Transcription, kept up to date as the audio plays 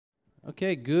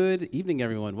Okay, good evening,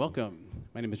 everyone. Welcome.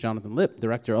 My name is Jonathan Lipp,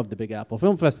 director of the Big Apple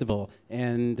Film Festival,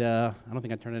 and I don't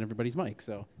think I turned on everybody's mic,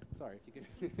 so sorry if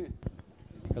you could.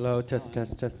 Hello, test.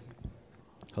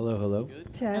 Hello, hello.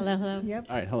 Good? Test. Hello. Yep.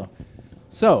 All right, hello.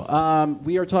 So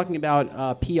we are talking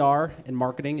about PR and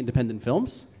marketing independent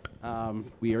films.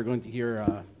 We are going to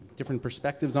hear different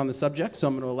perspectives on the subject, so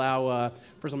I'm going to allow,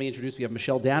 first let me introduce, we have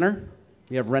Michelle Danner,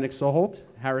 we have RENNIK Soholt,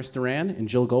 Harris Duran, and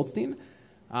Jill Goldstein.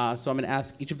 So I'm going to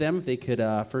ask each of them if they could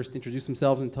first introduce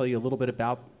themselves and tell you a little bit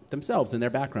about themselves and their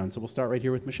background. So we'll start right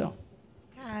here with Michelle.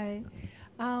 Hi.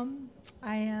 I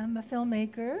am a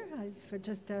filmmaker. I've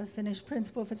just finished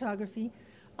principal photography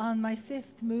on my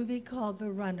 5th movie called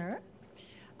The Runner.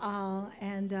 I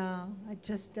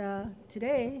just,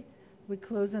 today, we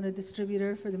closed on a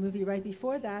distributor for the movie right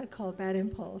before that called Bad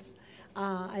Impulse.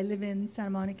 I live in Santa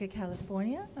Monica,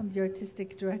 California. I'm the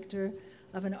artistic director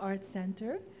of an art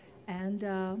center. And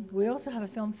we also have a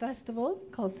film festival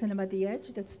called Cinema at the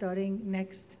Edge that's starting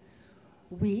next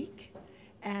week.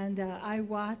 And I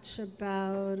watch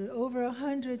about over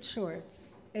 100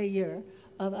 shorts a year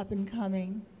of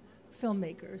up-and-coming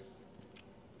filmmakers.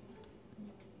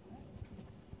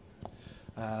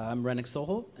 I'm RENNIK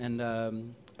Soholt, and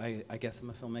I guess I'm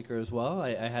a filmmaker as well.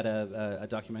 I had a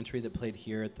documentary that played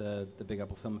here at the Big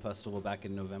Apple Film Festival back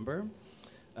in November.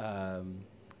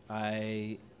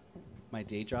 My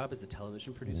day job is a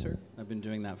television producer. I've been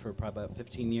doing that for probably about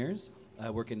 15 years. I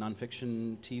work in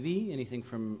nonfiction TV, anything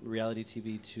from reality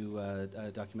TV to a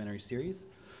documentary series.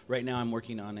 Right now I'm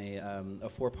working on a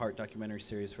 4-part documentary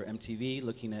series for MTV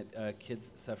looking at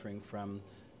kids suffering from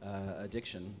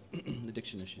addiction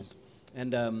issues.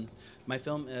 And my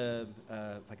film, if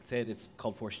I could say it, it's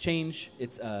called Forced Change.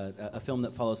 It's a film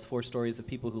that follows 4 stories of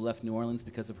people who left New Orleans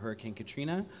because of Hurricane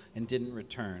Katrina and didn't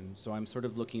return. So I'm sort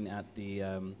of looking at the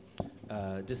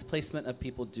displacement of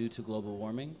people due to global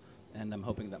warming, and I'm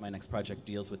hoping that my next project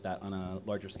deals with that on a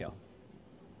larger scale.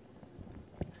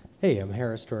 Hey, I'm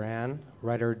Harris Duran,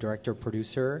 writer, director,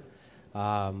 producer.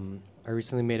 I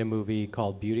recently made a movie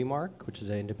called Beauty Mark, which is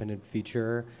an independent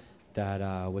feature that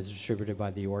was distributed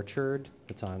by The Orchard.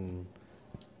 It's on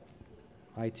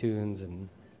iTunes and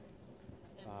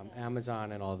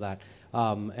Amazon and all of that.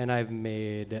 And I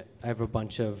have a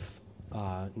bunch of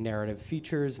narrative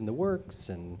features in the works,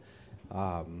 and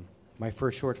my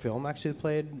first short film actually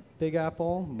played Big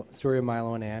Apple, Story of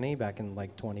Milo and Annie, back in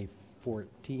like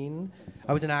 2014.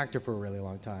 I was an actor for a really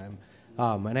long time.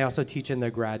 And I also teach in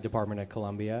the grad department at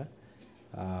Columbia.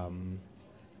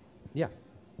 Yeah,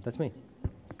 that's me.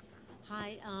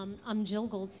 Hi, I'm Jill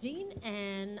Goldstein,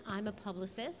 and I'm a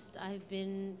publicist. I've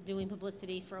been doing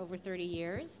publicity for over 30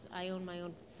 years. I own my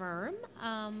own firm,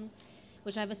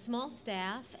 which I have a small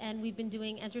staff, and we've been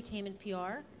doing entertainment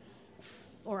PR,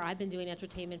 or I've been doing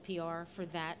entertainment PR for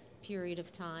that period of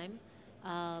time.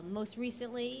 Most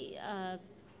recently,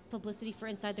 publicity for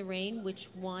Inside the Rain, which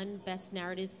won Best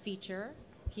Narrative Feature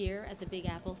here at the Big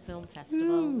Apple Film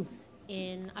Festival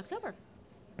in October.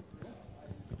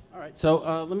 All right, so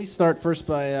let me start first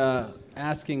by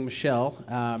asking Michelle,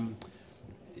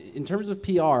 in terms of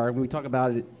PR, when we talk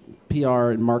about it,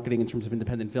 PR and marketing in terms of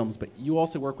independent films, but you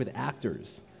also work with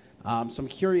actors. So I'm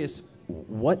curious,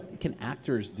 what can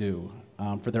actors do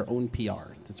for their own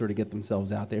PR to sort of get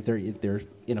themselves out there? If they're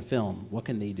in a film, what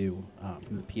can they do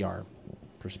from the PR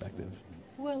perspective?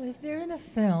 Well, if they're in a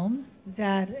film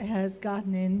that has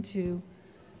gotten into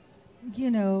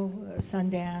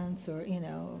Sundance or,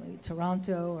 maybe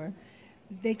Toronto, or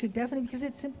they could definitely, because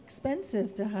it's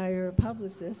expensive to hire a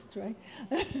publicist, right?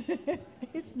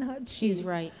 It's not cheap. She's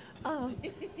right. So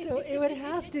it would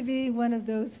have to be one of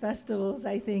those festivals,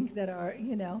 I think, that are,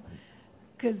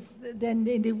 because then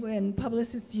when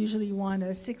publicists usually want a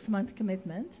 6-month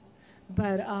commitment,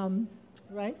 but,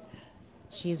 right?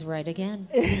 She's right again.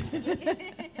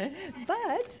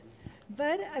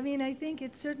 But I mean, I think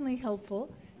it's certainly helpful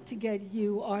to get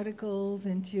you articles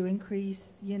and to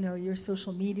increase, your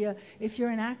social media. If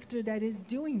you're an actor that is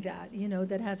doing that,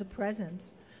 that has a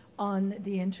presence on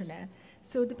the internet.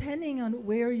 So depending on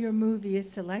where your movie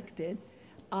is selected,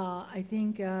 I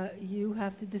think you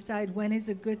have to decide when is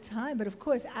a good time. But of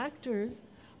course, actors,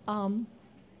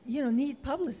 need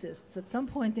publicists at some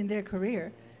point in their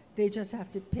career. They just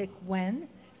have to pick when,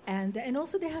 and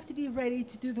also they have to be ready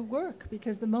to do the work,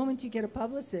 because the moment you get a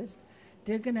publicist,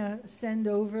 they're going to send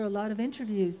over a lot of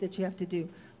interviews that you have to do,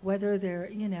 whether they're,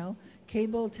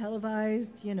 cable,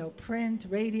 televised, print,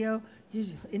 radio,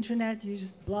 internet,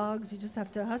 blogs. You just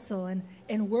have to hustle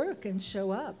and work and show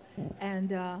up.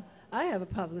 And I have a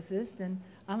publicist, and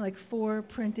I'm like 4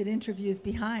 printed interviews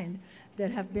behind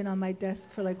that have been on my desk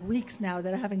for like weeks now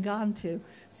that I haven't gone to.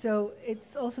 So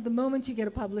it's also the moment you get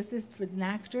a publicist for an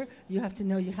actor, you have to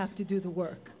know you have to do the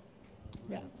work.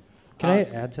 Yeah. Can I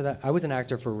add to that? I was an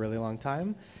actor for a really long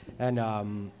time,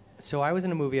 and so I was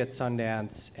in a movie at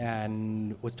Sundance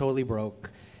and was totally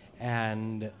broke,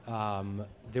 and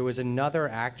there was another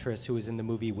actress who was in the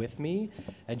movie with me,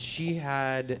 and she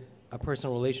had a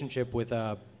personal relationship with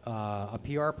a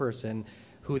PR person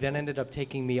who then ended up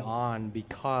taking me on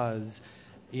because,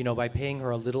 you know, by paying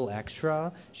her a little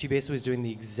extra, she basically was doing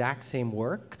the exact same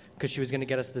work because she was going to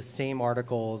get us the same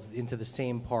articles into the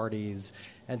same parties.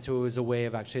 And so it was a way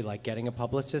of actually like getting a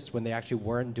publicist when they actually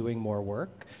weren't doing more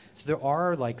work. So there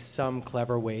are like some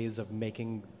clever ways of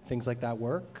making things like that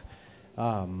work.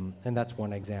 And that's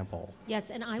one example.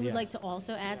 Yes, and I would like to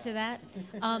also add to that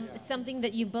something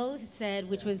that you both said,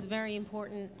 which was very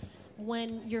important.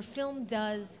 When your film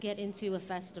does get into a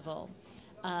festival,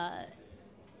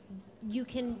 you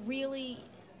can really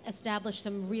establish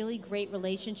some really great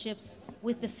relationships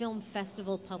with the film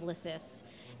festival publicists.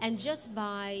 And just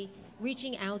by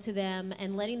reaching out to them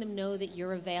and letting them know that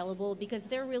you're available, because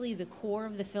they're really the core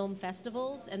of the film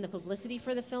festivals and the publicity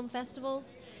for the film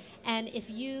festivals. And if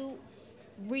you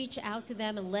reach out to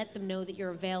them and let them know that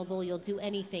you're available, you'll do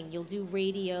anything. You'll do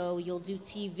radio, you'll do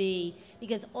TV,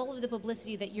 because all of the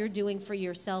publicity that you're doing for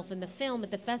yourself in the film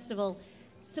at the festival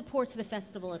supports the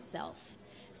festival itself.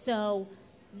 So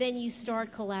then you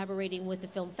start collaborating with the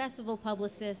film festival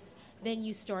publicists, then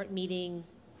you start meeting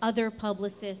other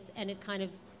publicists, and it kind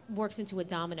of works into a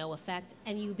domino effect,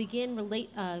 and you begin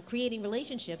creating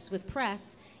relationships with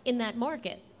press in that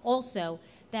market also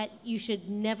that you should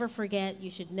never forget. You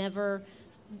should never,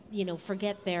 you know,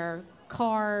 forget their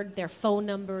card, their phone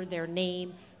number, their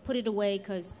name. Put it away,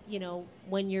 because, you know,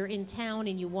 when you're in town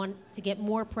and you want to get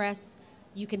more press,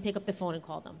 you can pick up the phone and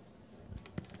call them.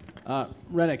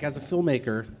 Rennick, as a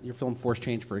filmmaker, your film Force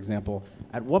Change, for example,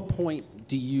 at what point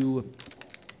do you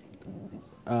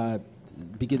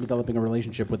begin developing a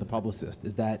relationship with a publicist?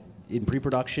 Is that in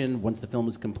pre-production, once the film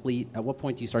is complete? At what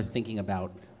point do you start thinking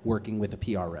about working with a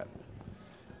PR rep?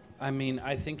 I mean,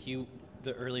 I think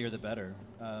the earlier the better.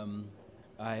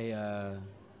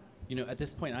 You know, at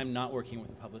this point, I'm not working with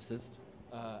a publicist.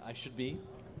 I should be.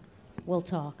 We'll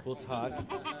talk. We'll talk.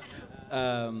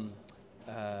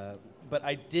 But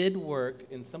I did work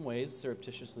in some ways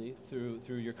surreptitiously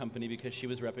through your company, because she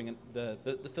was repping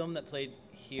the film that played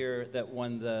here that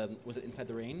won was it Inside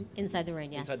the Rain? Inside the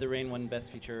Rain, yes. Inside the Rain won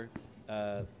Best Feature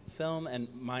film, and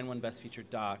mine won Best Feature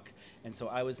Doc. And so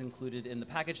I was included in the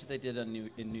package that they did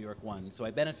in New York One. So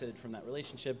I benefited from that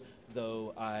relationship,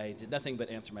 though I did nothing but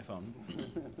answer my phone.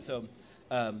 So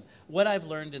what I've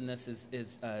learned in this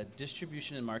is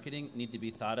distribution and marketing need to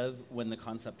be thought of when the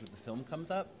concept of the film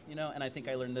comes up, you know, and I think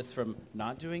I learned this from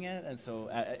not doing it. And so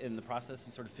in the process,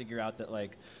 you sort of figure out that,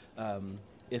 like,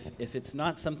 if it's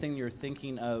not something you're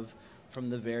thinking of from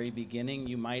the very beginning,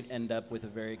 you might end up with a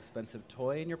very expensive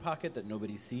toy in your pocket that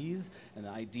nobody sees, and the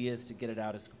idea is to get it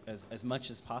out as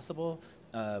much as possible,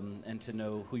 and to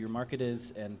know who your market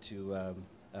is, and to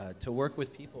work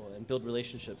with people and build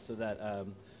relationships so that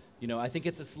you know, I think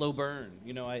it's a slow burn.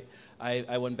 You know,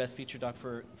 I won Best Feature Doc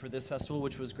for this festival,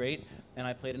 which was great, and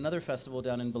I played another festival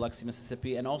down in Biloxi,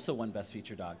 Mississippi, and also won Best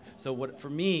Feature Doc. So for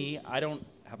me, I don't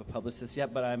have a publicist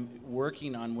yet, but I'm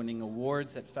working on winning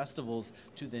awards at festivals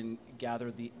to then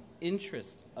gather the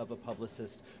interest of a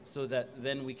publicist, so that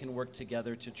then we can work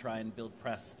together to try and build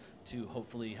press to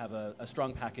hopefully have a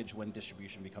strong package when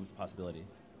distribution becomes a possibility.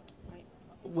 Right.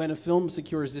 When a film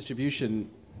secures distribution,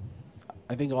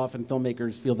 I think often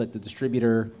filmmakers feel that the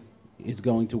distributor is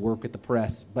going to work with the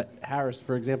press. But Harris,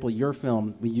 for example, your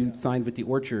film, when you signed with The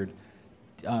Orchard,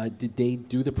 did they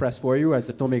do the press for you? As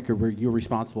the filmmaker, were you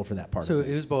responsible for that part So of it?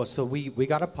 it was both. So we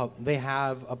got they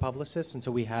have a publicist, and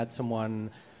so we had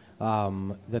someone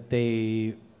that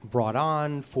they brought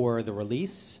on for the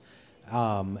release,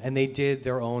 and they did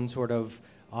their own sort of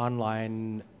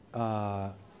online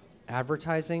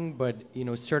advertising, but, you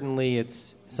know, certainly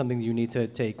it's something you need to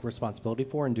take responsibility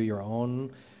for and do your own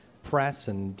press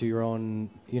and do your own,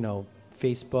 you know,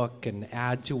 Facebook and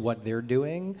add to what they're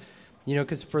doing, you know,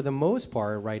 because for the most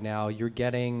part right now you're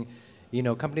getting, you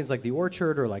know, companies like The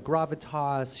Orchard or like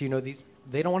Gravitas, you know,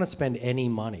 they don't want to spend any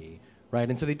money, right?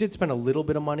 And so they did spend a little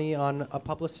bit of money on a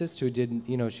publicist who did,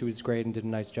 you know, she was great and did a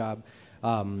nice job,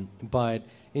 but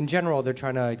in general they're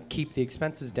trying to keep the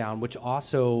expenses down, which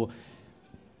also,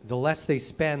 the less they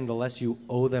spend, the less you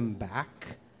owe them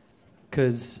back,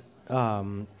 because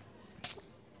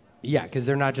because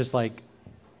they're not just like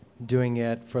doing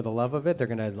it for the love of it. They're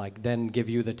gonna like then give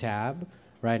you the tab,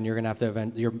 right? And you're gonna have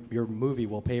to your movie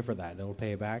will pay for that. It'll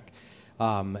pay back.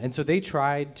 And so they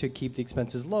tried to keep the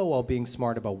expenses low while being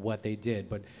smart about what they did.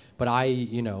 But I,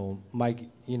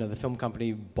 the film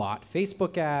company bought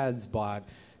Facebook ads, bought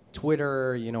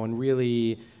Twitter, and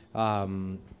really,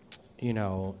 we're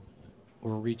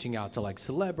reaching out to like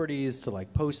celebrities to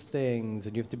like post things,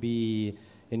 and you have to be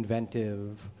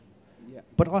inventive. Yeah.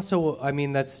 But also, I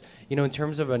mean, that's, in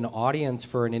terms of an audience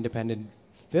for an independent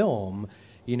film,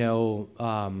 I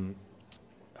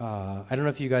don't know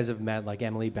if you guys have met like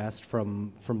Emily Best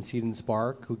from Seed and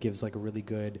Spark, who gives like a really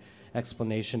good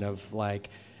explanation of like,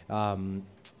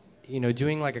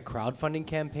 doing like a crowdfunding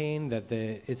campaign, that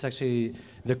it's actually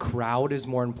the crowd is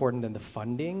more important than the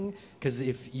funding, because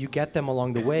if you get them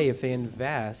along the way, if they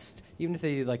invest, even if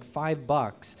they like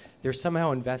 $5, they're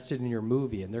somehow invested in your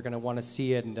movie, and they're going to want to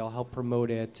see it, and they'll help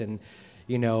promote it. And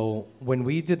when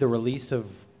we did the release of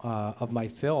my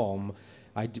film,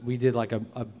 we did like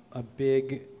a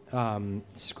big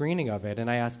screening of it, and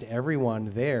I asked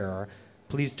everyone there,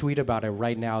 please tweet about it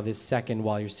right now, this second,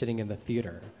 while you're sitting in the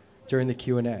theater during the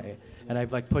Q&A. And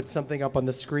I've like put something up on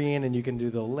the screen, and you can do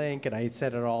the link, and I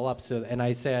set it all up. And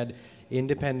I said,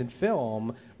 independent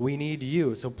film, we need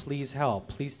you, so please help,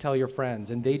 please tell your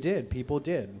friends. And they did, people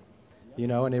did,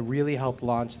 and it really helped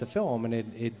launch the film, and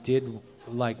it did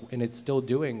and it's still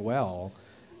doing well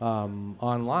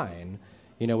online.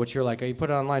 Which you're like, oh, you put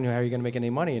it online, how are you going to make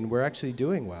any money? And we're actually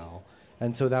doing well.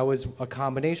 And so that was a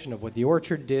combination of what The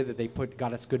Orchard did, that they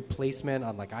got us good placement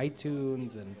on like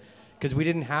iTunes, and because we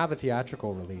didn't have a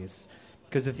theatrical release.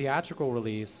 Because the theatrical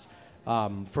release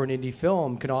for an indie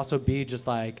film can also be just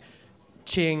like,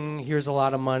 ching, here's a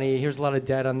lot of money, here's a lot of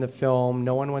debt on the film,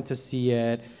 no one went to see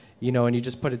it, and you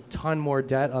just put a ton more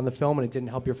debt on the film, and it didn't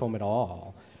help your film at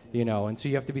all. And so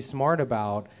you have to be smart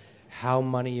about how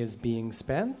money is being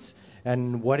spent,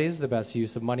 and what is the best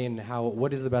use of money, and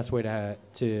what is the best way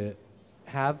to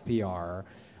have PR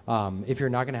if you're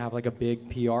not going to have like a big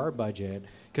PR budget,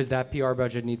 because that PR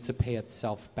budget needs to pay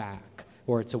itself back,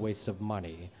 or it's a waste of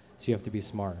money. So you have to be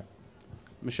smart.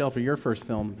 Michelle, for your first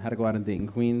film, How to Go Out and Date in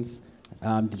Queens,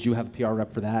 did you have a PR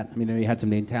rep for that? I mean, you had some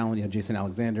name talent. You had Jason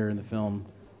Alexander in the film,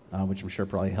 which I'm sure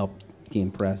probably helped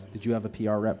gain press. Did you have a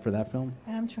PR rep for that film?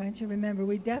 I'm trying to remember.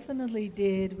 We definitely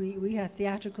did. We had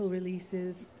theatrical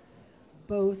releases,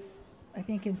 both, I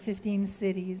think, in 15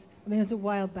 cities. I mean, it was a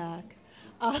while back.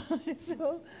 I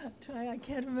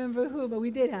can't remember who, but we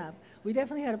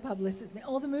definitely had a publicist. I mean,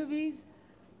 all the movies,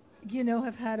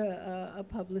 have had a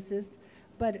publicist.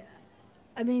 But,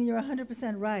 I mean, you're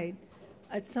 100% right.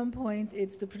 At some point,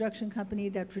 it's the production company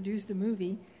that produced the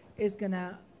movie is going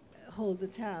to hold the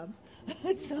tab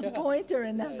at some point or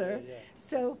another. Yeah.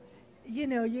 So,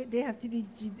 they have to be,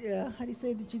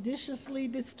 judiciously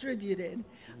distributed.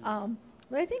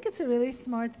 But I think it's a really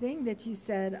smart thing that you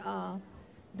said,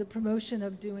 the promotion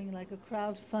of doing like a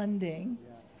crowdfunding,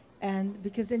 and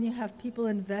because then you have people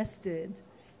invested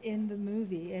in the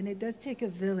movie, and it does take a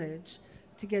village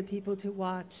to get people to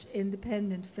watch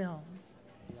independent films.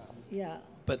 Yeah.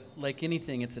 But like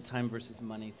anything, it's a time versus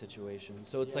money situation.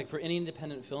 So it's like for any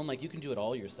independent film, like you can do it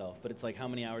all yourself, but it's like how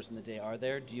many hours in the day are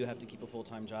there? Do you have to keep a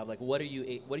full-time job? Like what are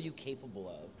you capable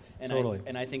of? And totally.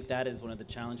 I think that is one of the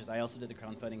challenges. I also did the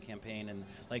crowdfunding campaign, and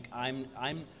like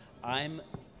I'm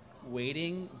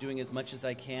waiting, doing as much as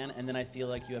I can, and then I feel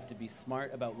like you have to be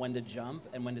smart about when to jump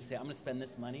and when to say I'm going to spend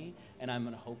this money, and I'm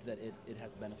going to hope that it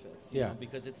has benefits. You know?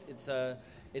 Because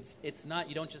it's not,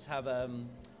 you don't just have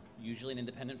usually an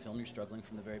independent film, you're struggling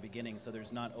from the very beginning, so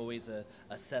there's not always a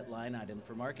set line item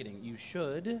for marketing. You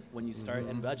should, when you start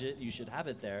and budget, you should have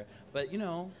it there, but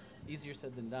easier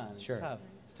said than done. It's tough.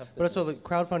 It's tough business. But also the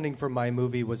crowdfunding for my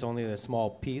movie was only a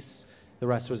small piece. The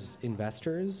rest was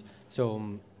investors.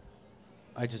 So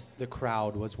the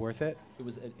crowd was worth it. It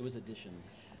was addition.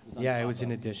 It was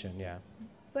an addition,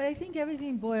 But I think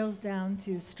everything boils down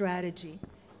to strategy.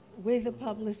 With a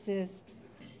publicist,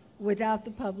 without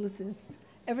the publicist.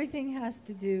 Everything has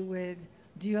to do with,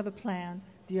 do you have a plan?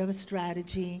 Do you have a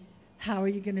strategy? How are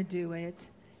you going to do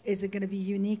it? Is it going to be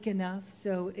unique enough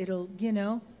so it'll,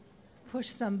 push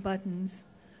some buttons?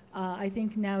 I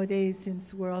think nowadays,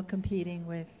 since we're all competing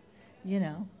with,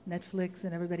 Netflix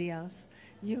and everybody else,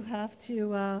 you have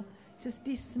to just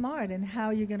be smart in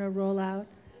how you're going to roll out,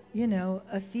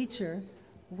 a feature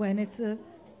when it's a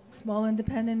small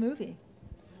independent movie.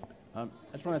 I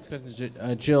just want to ask a question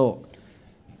to Jill.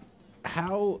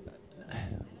 How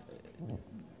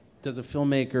does a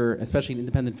filmmaker, especially an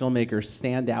independent filmmaker,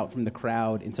 stand out from the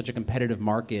crowd in such a competitive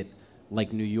market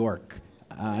like New York?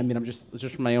 I mean, I'm just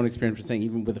from my own experience, just saying,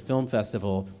 even with a film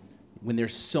festival, when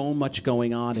there's so much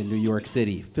going on in New York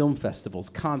City, film festivals,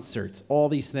 concerts, all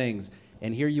these things,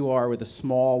 and here you are with a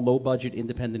small, low-budget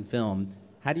independent film.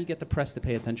 How do you get the press to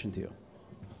pay attention to you?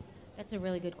 That's a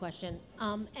really good question.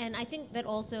 And I think that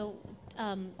also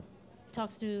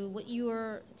talks to what you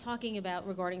were talking about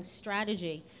regarding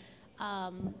strategy.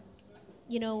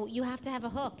 You know, you have to have a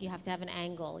hook, you have to have an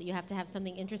angle, you have to have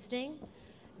something interesting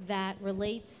that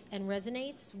relates and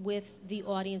resonates with the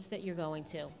audience that you're going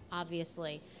to,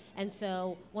 obviously. And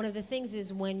so one of the things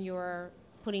is when you're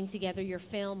putting together your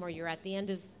film or you're at the end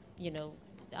of, you know,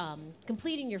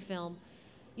 completing your film,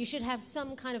 you should have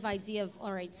some kind of idea of,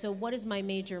 all right, so what is my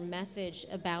major message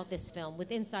about this film?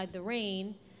 With Inside the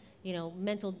Rain, you know,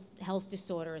 mental health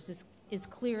disorders is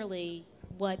clearly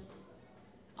what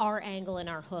our angle and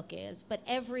our hook is. But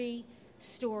every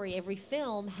story, every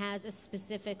film has a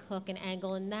specific hook and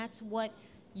angle, and that's what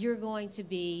you're going to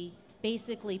be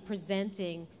basically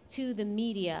presenting to the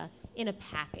media in a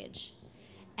package.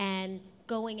 And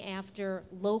going after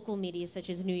local media such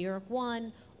as New York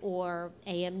One or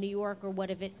AM New York or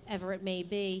whatever it may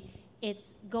be,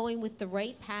 it's going with the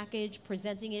right package,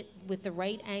 presenting it with the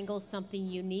right angle, something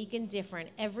unique and different.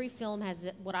 Every film has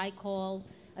what I call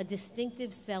a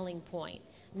distinctive selling point.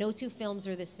 No two films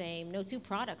are the same, no two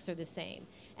products are the same.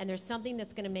 And there's something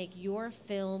that's gonna make your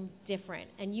film different.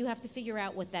 And you have to figure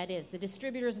out what that is. The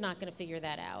distributor's not gonna figure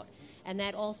that out. And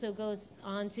that also goes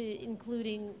on to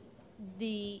including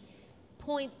the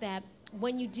point that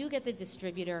when you do get the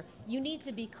distributor, you need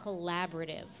to be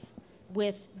collaborative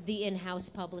with the in-house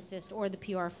publicist or the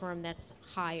PR firm that's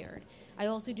hired. I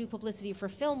also do publicity for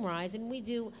FilmRise, and we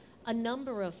do a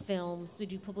number of films. We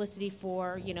do publicity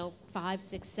for, you know, 5,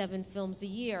 6, 7 films a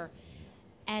year.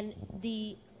 And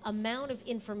the amount of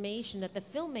information that the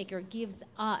filmmaker gives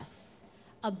us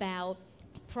about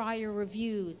prior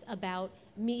reviews, about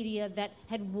media that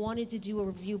had wanted to do a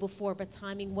review before but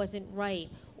timing wasn't right,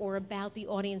 or about the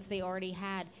audience they already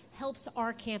had, helps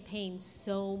our campaign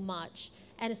so much,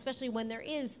 and especially when there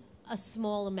is a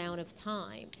small amount of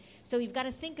time. So you've got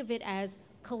to think of it as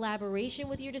collaboration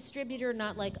with your distributor,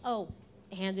 not like, oh,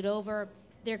 hand it over,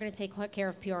 they're going to take care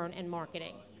of PR and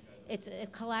marketing. It's a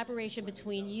collaboration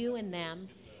between you and them,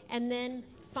 and then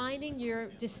finding your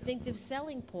distinctive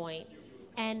selling point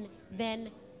and then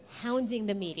hounding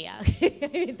the media.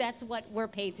 That's what we're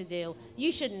paid to do.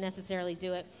 You shouldn't necessarily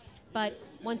do it, but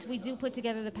once we do put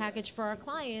together the package for our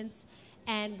clients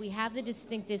and we have the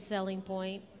distinctive selling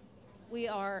point, we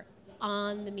are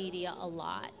on the media a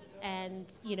lot, and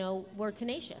you know, we're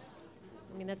tenacious.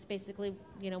 I mean, that's basically,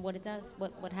 you know, what it does,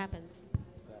 what happens.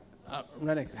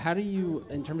 Rennik, how do you,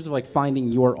 in terms of like finding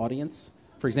your audience,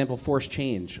 for example, Force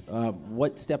Change,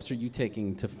 what steps are you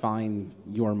taking to find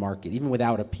your market, even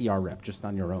without a PR rep, just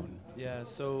on your own? Yeah,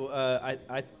 so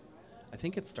I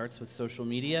think it starts with social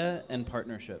media and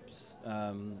partnerships.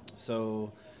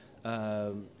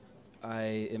 I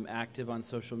am active on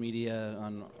social media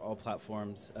on all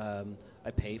platforms. I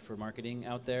pay for marketing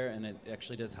out there, and it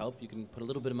actually does help. You can put a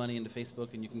little bit of money into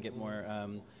Facebook, and you can get more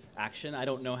action. I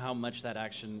don't know how much that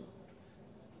action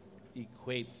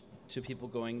equates to people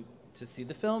going to see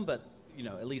the film, but you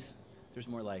know, at least there's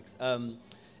more likes. And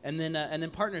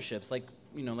then partnerships, like,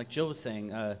 you know, like Jill was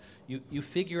saying, you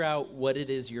figure out what it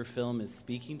is your film is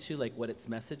speaking to, like what its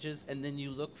message is, and then you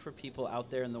look for people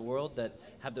out there in the world that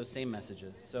have those same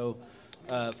messages. So,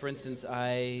 for instance,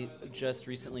 I just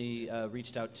recently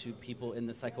reached out to people in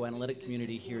the psychoanalytic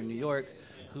community here in New York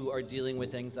who are dealing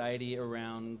with anxiety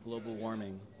around global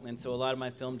warming. And so a lot of my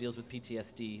film deals with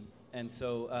PTSD. And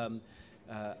so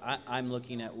I'm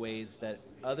looking at ways that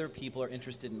other people are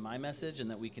interested in my message and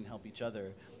that we can help each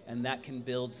other. And that can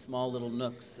build small little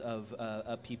nooks of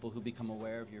people who become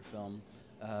aware of your film,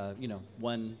 you know,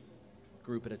 one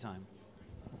group at a time.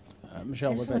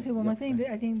 Michelle, I just want to say one more thing.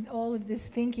 I think all of this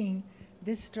thinking,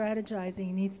 this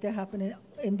strategizing needs to happen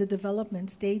in the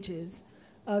development stages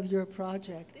of your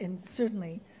project, and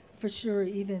certainly, for sure,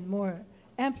 even more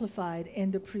amplified in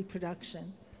the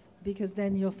pre-production, because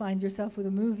then you'll find yourself with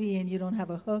a movie and you don't have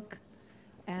a hook,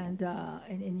 and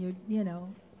you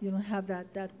don't have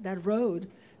that road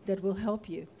that will help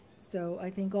you. So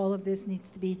I think all of this needs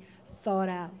to be thought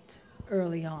out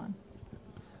early on.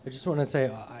 I just want to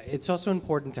say it's also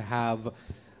important to have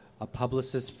a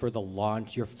publicist for the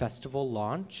launch, your festival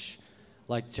launch,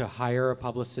 like to hire a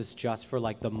publicist just for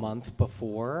like the month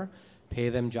before, pay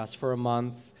them just for a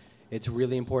month. It's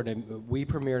really important. We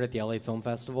premiered at the LA Film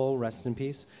Festival, rest in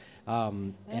peace.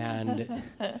 And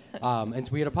so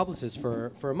we had a publicist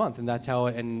for a month, and that's how,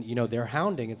 and you know, they're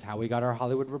hounding. It's how we got our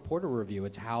Hollywood Reporter review.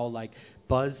 It's how like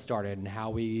Buzz started, and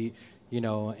how we, you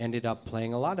know, ended up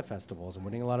playing a lot of festivals and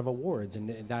winning a lot of awards.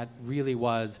 And that really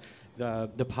was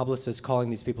the publicist calling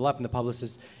these people up. And the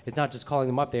publicist, it's not just calling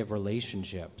them up, they have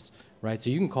relationships right? So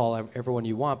you can call everyone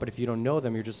you want, but if you don't know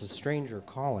them, you're just a stranger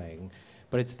calling.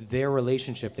 But it's their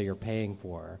relationship that you're paying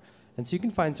for. And so you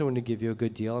can find someone to give you a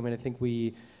good deal. I mean, I think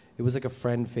it was like a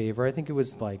friend favor. I think it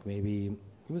was like maybe,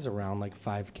 it was around like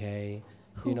 $5K,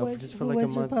 Who was, just for who like was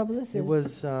a your month. publicist? It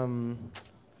was, let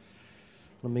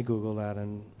me Google that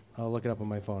and I'll look it up on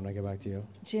my phone. I'll get back to you.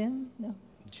 Jim? No.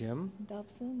 Jim?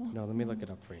 Dobson? No, let me look it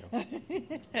up for you.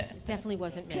 Definitely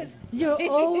wasn't me. Because you're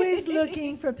always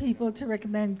looking for people to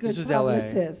recommend good This was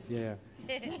publicists. LA. Yeah.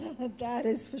 That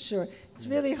is for sure. It's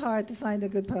really hard to find a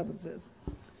good publicist.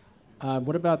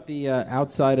 What about the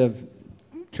outside of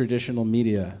traditional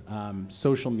media,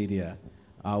 social media?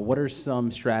 What are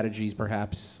some strategies,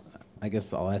 perhaps, I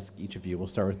guess I'll ask each of you. We'll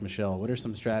start with Michelle. What are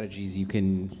some strategies you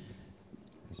can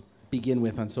begin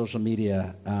with on social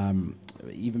media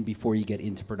even before you get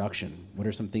into production? What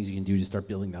are some things you can do to start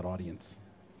building that audience?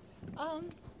 I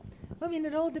mean,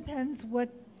 it all depends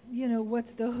what's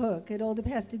the hook. It all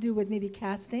has to do with maybe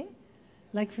casting.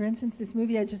 Like, for instance, this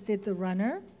movie I just did, The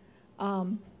Runner.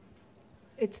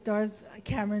 It stars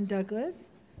Cameron Douglas,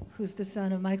 who's the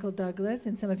son of Michael Douglas,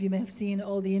 and some of you may have seen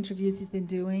all the interviews he's been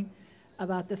doing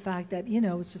about the fact that,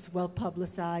 it was just well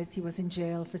publicized. He was in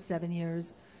jail for 7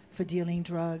 years for dealing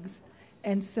drugs.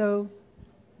 And so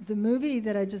the movie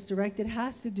that I just directed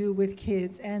has to do with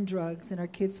kids and drugs and our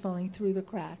kids falling through the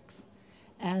cracks.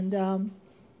 And,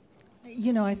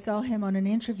 I saw him on an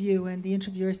interview, and the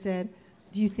interviewer said,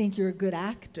 "Do you think you're a good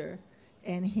actor?"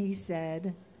 And he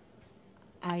said,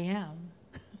 "I am."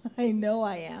 I know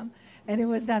I am. And it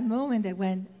was that moment that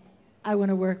when I want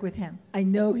to work with him. I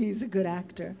know he's a good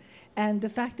actor. And the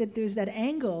fact that there's that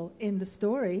angle in the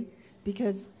story,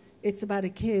 because it's about a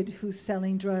kid who's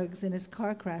selling drugs and his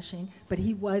car crashing, but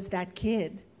he was that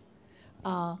kid,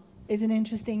 is an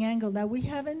interesting angle. Now, we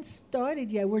haven't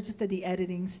started yet. We're just at the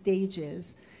editing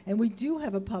stages. And we do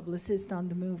have a publicist on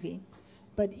the movie.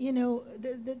 But,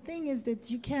 the thing is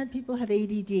that people have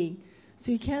ADD.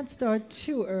 So you can't start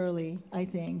too early, I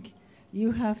think.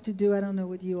 You have to do, I don't know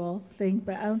what you all think,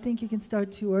 but I don't think you can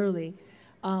start too early.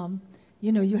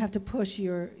 You have to push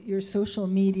your social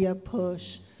media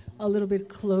push a little bit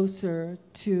closer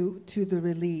to the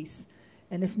release.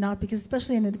 And if not, because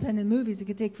especially in independent movies, it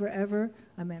could take forever.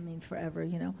 I mean forever,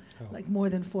 like more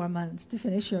than 4 months to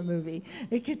finish your movie.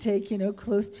 It could take,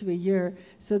 close to a year.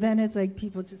 So then it's like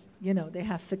people just, they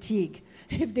have fatigue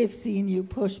if they've seen you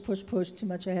push too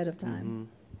much ahead of time. Mm-hmm.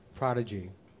 Prodigy.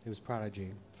 It was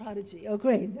Prodigy. Prodigy. Oh,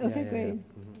 great. Okay, great. Yeah.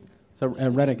 Mm-hmm. So,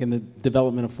 RENNIK, in the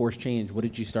development of Force Change, what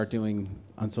did you start doing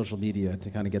on social media to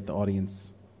kind of get the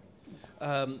audience?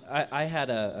 I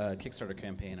had a Kickstarter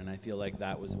campaign, and I feel like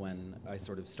that was when I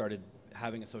sort of started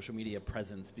having a social media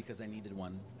presence because I needed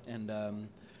one. And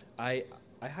I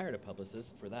hired a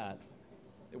publicist for that.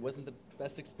 It wasn't the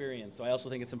best experience, so I also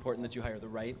think it's important that you hire the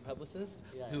right publicist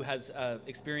who has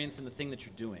experience in the thing that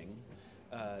you're doing.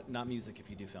 Not music if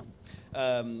you do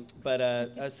film,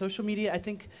 but social media. I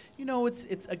think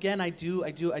it's again. I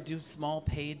do small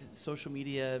paid social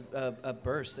media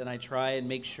bursts, and I try and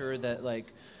make sure that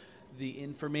the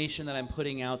information that I'm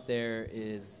putting out there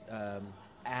is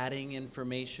adding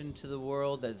information to the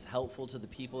world that is helpful to the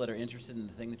people that are interested in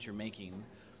the thing that you're making,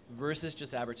 versus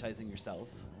just advertising yourself.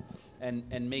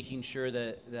 And making sure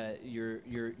that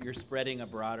you're spreading a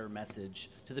broader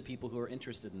message to the people who are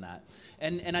interested in that.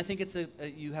 And I think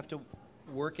you have to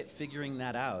work at figuring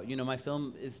that out. My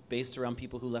film is based around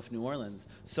people who left New Orleans.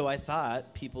 So I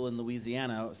thought people in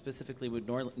Louisiana, specifically with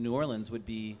New Orleans, would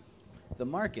be the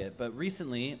market. But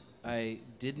recently, I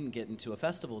didn't get into a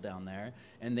festival down there,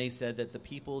 and they said that the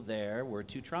people there were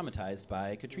too traumatized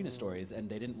by Katrina stories, and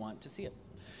they didn't want to see it.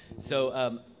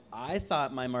 So I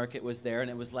thought my market was there, and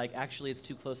it was like, actually, it's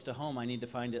too close to home. I need to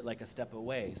find it a step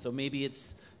away. So maybe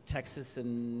it's Texas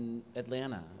and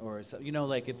Atlanta, or so,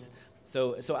 it's.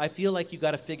 So I feel like you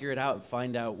got to figure it out and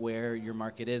find out where your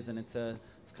market is, and it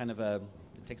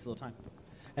takes a little time.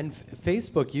 And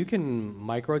Facebook, you can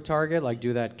micro-target,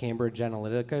 do that Cambridge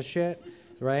Analytica shit,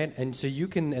 right? And so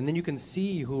then you can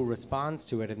see who responds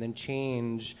to it, and then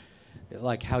change,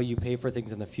 how you pay for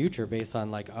things in the future based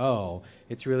on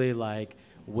it's really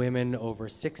women over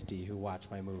 60 who watch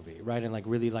my movie, right? And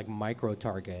really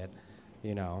micro-target,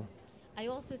 I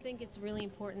also think it's really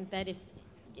important that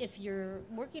if you're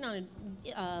working on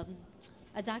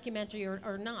a documentary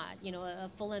or not, a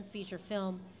full-length feature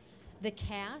film, the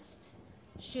cast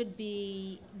should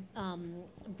be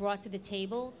brought to the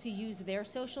table to use their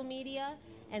social media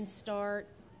and start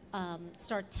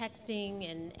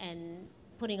texting and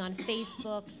putting on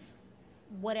Facebook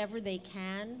whatever they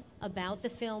can about the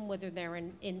film, whether they're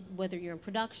whether you're in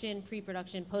production,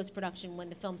 pre-production, post-production, when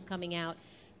the film's coming out,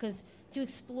 because to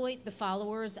exploit the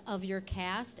followers of your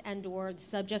cast and/or the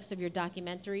subjects of your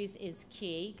documentaries is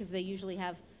key, because they usually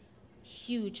have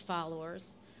huge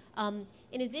followers.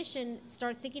 In addition,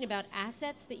 start thinking about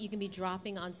assets that you can be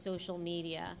dropping on social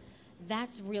media.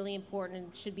 That's really important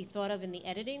and should be thought of in the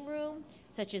editing room,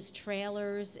 such as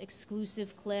trailers,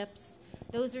 exclusive clips.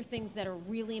 Those are things that are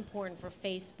really important for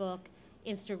Facebook,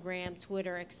 Instagram,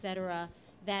 Twitter, etc.,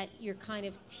 that you're kind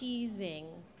of teasing.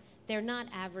 They're not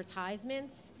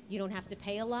advertisements. You don't have to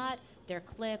pay a lot. They're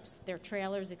clips, they're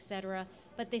trailers, etc.,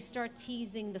 but they start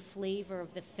teasing the flavor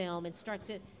of the film and start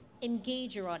to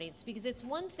engage your audience, because it's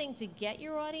one thing to get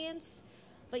your audience,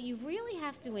 but you really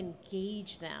have to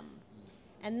engage them.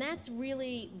 And that's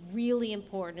really, really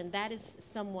important, and that is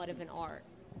somewhat of an art.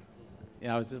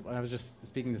 Yeah, I was just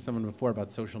speaking to someone before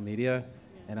about social media,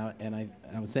 and I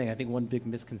was saying I think one big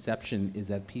misconception is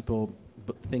that people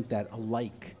think that a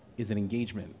like is an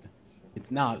engagement.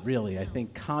 It's not really. I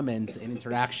think comments and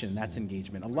interaction, that's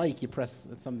engagement. A like, you press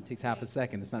something that takes half a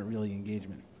second. It's not really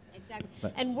engagement.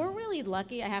 Exactly. And we're really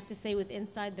lucky, I have to say, with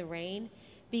Inside the Rain,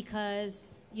 because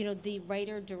the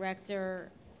writer,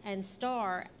 director, and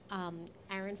star,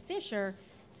 Aaron Fisher,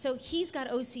 so he's got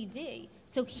OCD.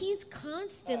 So he's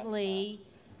constantly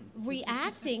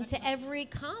reacting to every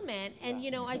comment. And,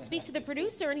 I speak to the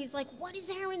producer, and he's like, what is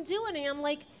Aaron doing? And I'm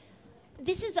like,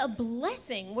 this is a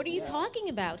blessing. What are you talking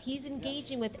about? He's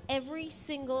engaging with every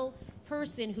single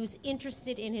person who's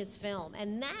interested in his film.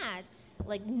 And that,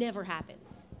 never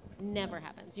happens. Never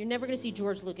happens. You're never going to see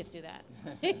George Lucas do that.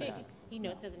 It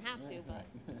doesn't have to, but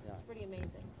it's pretty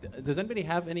amazing. Does anybody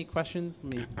have any questions?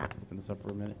 Let me open this up for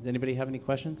a minute. Does anybody have any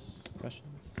questions?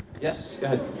 Yes, go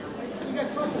ahead. You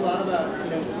guys talked a lot about,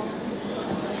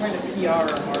 trying to PR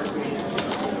or market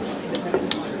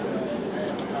independent feature films.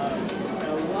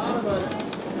 A lot of us,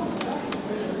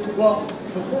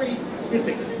 before you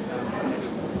typically,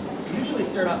 you usually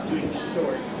start off doing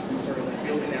shorts, sort of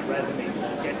building that resume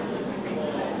to get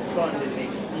fund and make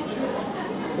a feature.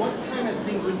 What kind of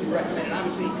things would you recommend? And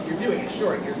obviously, you're doing it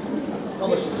short. You're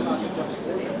publishing as much as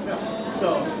the film.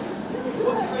 So,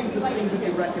 what kinds of things would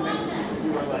you recommend for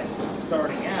people who are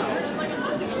starting out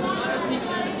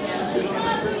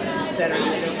that are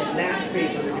in that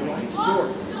space where they're doing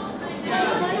shorts to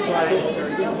try to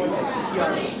start doing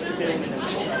PR film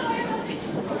and stuff?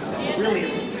 Really,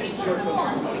 short film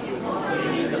promoting you as well.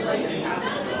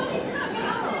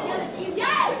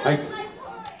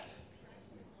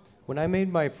 When I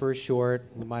made my first short,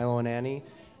 Milo and Annie,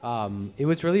 it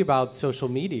was really about social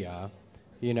media,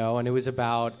 and it was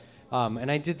about, and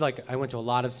I went to a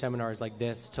lot of seminars like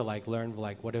this to learn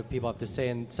what do people have to say,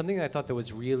 and something that I thought that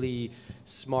was really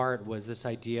smart was this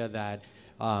idea that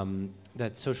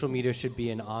that social media should be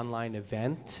an online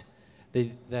event,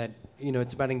 that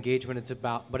it's about engagement, it's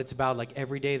about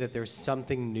every day that there's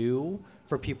something new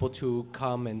for people to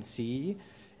come and see,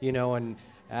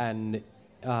 and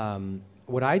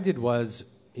what I did was,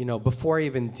 before I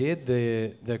even did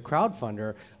the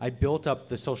crowdfunder, I built up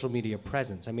the social media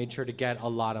presence. I made sure to get a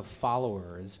lot of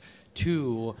followers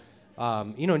to,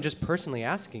 and just personally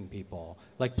asking people,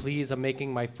 please, I'm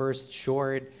making my first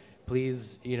short.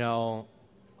 Please, I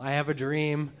have a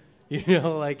dream,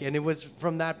 and it was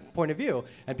from that point of view.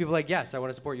 And people were like, yes, I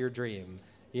want to support your dream,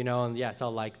 and yes,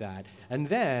 I'll like that. And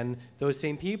then those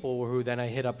same people who then I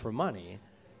hit up for money,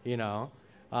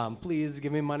 please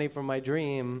give me money for my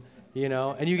dream,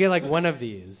 and you get one of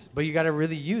these, but you got to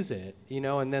really use it,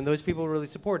 and then those people really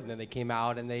support, and then they came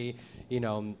out and they,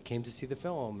 came to see the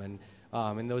film,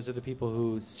 and those are the people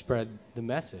who spread the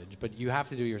message. But you have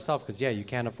to do it yourself, because you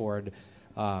can't afford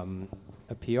a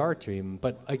PR team.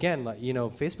 But again,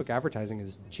 Facebook advertising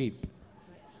is cheap,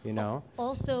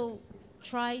 Also,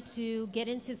 try to get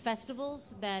into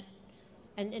festivals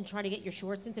and try to get your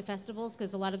shorts into festivals,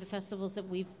 because a lot of the festivals that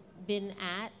we've been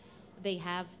at, they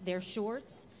have their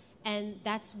shorts, and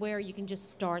that's where you can just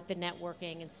start the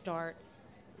networking and start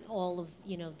all of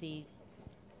the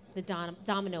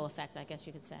domino effect, I guess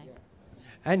you could say.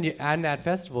 And at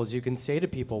festivals, you can say to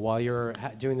people while you're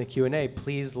doing the Q&A,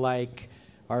 please my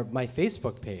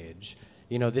Facebook page.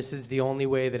 This is the only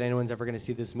way that anyone's ever going to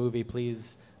see this movie.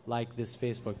 Please like this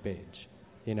Facebook page.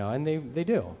 And they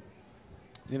do.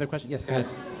 Any other questions? Yes, go ahead.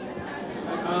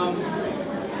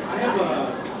 I have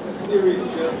a series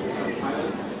just on the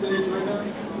pilot stage right now,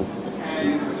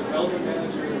 and the development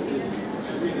manager is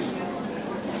reading.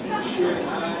 Should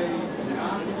I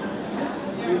not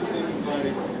do things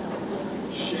like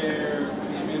share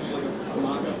an image, like a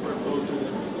mock-up for a poster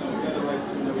that get the rights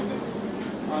to and everything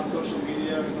on social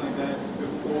media or anything like that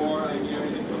before I give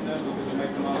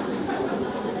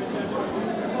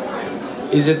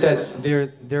Is it that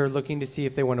they're looking to see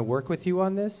if they want to work with you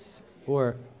on this,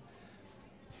 or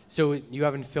so you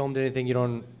haven't filmed anything? You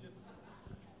don't.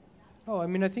 Oh, I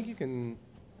mean, I think you can.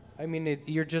 I mean,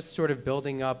 you're just sort of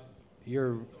building up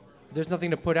your. There's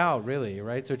nothing to put out, really,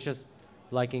 right? So it's just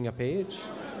liking a page.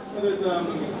 Well, there's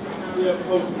we have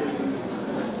posters and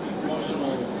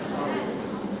promotional art,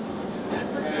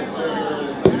 and it's very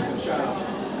early in the shop.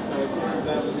 So it's more of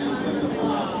that was the intent of the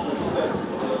whole, like you said,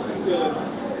 until it's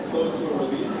close to a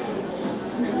release.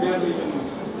 And we haven't even.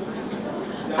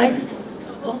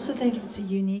 I also think it's a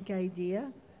unique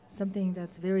idea, something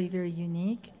that's very, very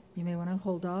unique. You may want to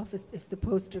hold off if the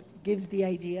poster gives the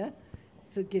idea.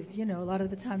 So it gives, you know, a lot of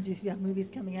the times if you have movies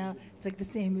coming out, it's like the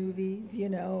same movies, you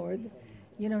know, or,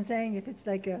 you know what I'm saying? If it's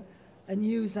like a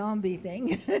new zombie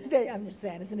thing, I'm just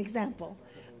saying as an example.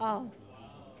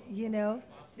 You know,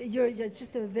 you're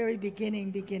just the very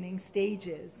beginning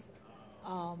stages.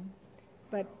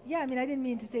 But yeah, I mean, I didn't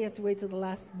mean to say you have to wait till the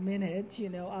last minute, you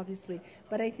know, obviously.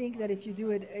 But I think that if you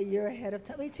do it a year ahead of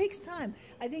time, it takes time.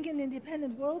 I think in the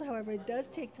independent world, however, it does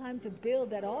take time to build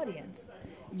that audience.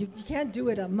 You can't do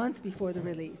it a month before the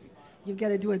release. You've got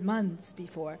to do it months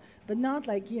before, but not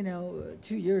like, you know,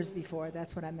 2 years before.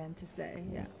 That's what I meant to say,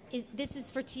 yeah. This is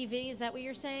for TV, is that what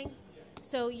you're saying?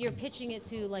 So you're pitching it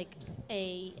to like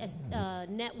a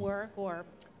network or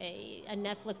a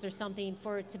Netflix or something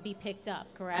for it to be picked up,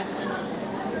 correct?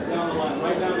 Down the line.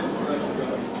 Right now is the production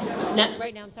company.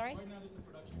 Right now, I'm sorry? Right now is the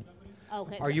production company.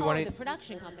 Okay. Are you wanting the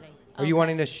production company? Are you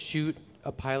wanting to shoot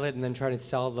a pilot and then try to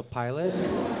sell the pilot?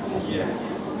 Yes.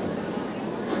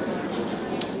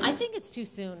 I think it's too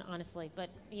soon, honestly,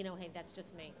 but you know, hey, that's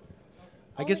just me.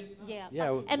 I guess.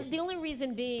 Yeah. And the only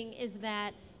reason being is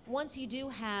that once you do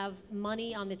have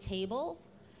money on the table,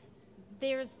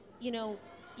 there's, you know,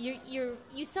 you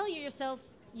sell yourself,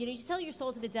 you know, you sell your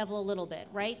soul to the devil a little bit,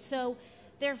 right? So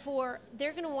therefore,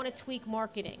 they're going to want to tweak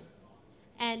marketing.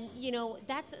 And, you know,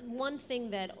 that's one thing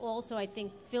that also I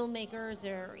think filmmakers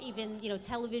or even, you know,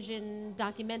 television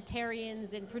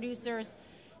documentarians and producers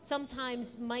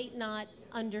sometimes might not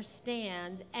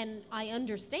understand. And I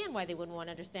understand why they wouldn't want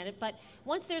to understand it. But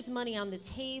once there's money on the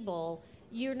table,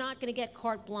 you're not going to get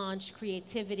carte blanche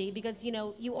creativity because, you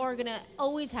know, you are going to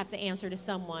always have to answer to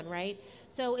someone, right?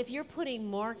 So if you're putting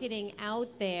marketing out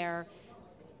there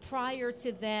prior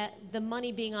to that, the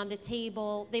money being on the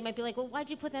table, they might be like, well, why'd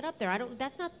you put that up there?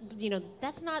 That's not, you know,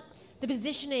 that's not the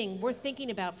positioning we're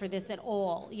thinking about for this at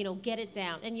all. You know, get it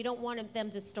down. And you don't want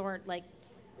them to start like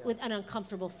with an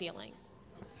uncomfortable feeling.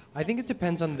 I think it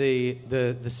depends on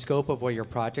the scope of what your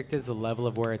project is, the level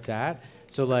of where it's at.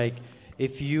 So like,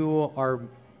 if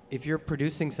you're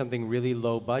producing something really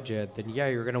low budget, then yeah,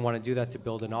 you're going to want to do that to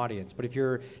build an audience. But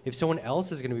if someone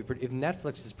else is going to be, if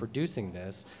Netflix is producing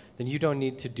this, then you don't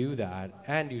need to do that,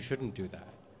 and you shouldn't do that,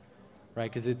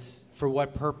 right? Because it's for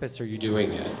what purpose are you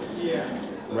doing it? Yeah.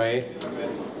 Right.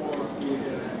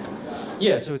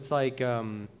 Yeah. So it's like,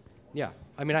 yeah.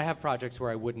 I mean, I have projects where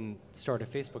I wouldn't start a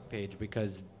Facebook page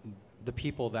because the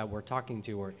people that we're talking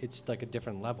to it's like a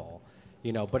different level.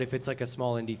 You know, but if it's like a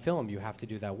small indie film, you have to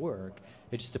do that work.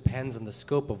 It just depends on the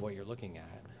scope of what you're looking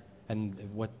at and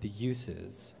what the use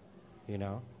is, you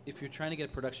know? If you're trying to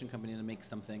get a production company to make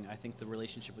something, I think the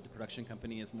relationship with the production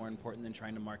company is more important than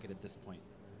trying to market at this point.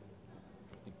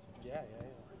 Yeah.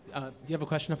 Do you have a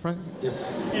question up front? Yeah,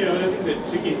 I think the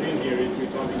tricky thing here is we're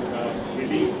talking about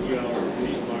release PR,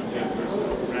 release marketing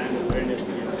versus brand awareness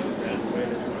PR, brand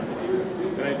awareness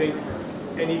marketing. And I think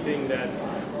anything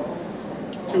that's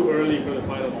too early for the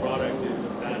final product is a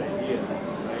bad idea,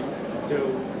 right? So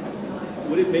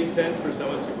would it make sense for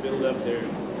someone to build up their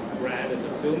brand as a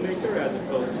filmmaker as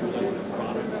opposed to like a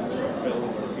product, short film,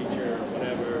 or feature, or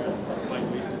whatever, and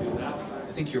find ways to do that?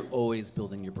 I think you're always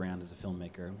building your brand as a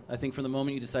filmmaker. I think from the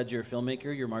moment you decide you're a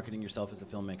filmmaker, you're marketing yourself as a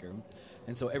filmmaker.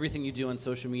 And so everything you do on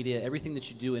social media, everything that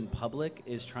you do in public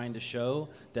is trying to show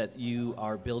that you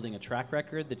are building a track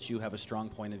record, that you have a strong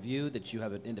point of view, that you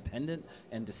have an independent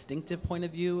and distinctive point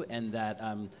of view, and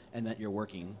that you're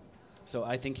working. So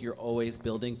I think you're always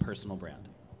building personal brand,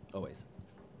 always.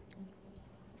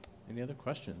 Any other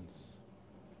questions?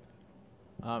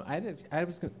 I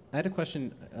had a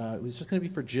question. It was just going to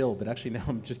be for Jill, but actually now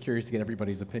I'm just curious to get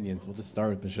everybody's opinions. We'll just start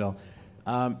with Michelle.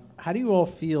 How do you all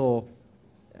feel?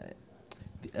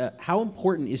 How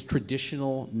important is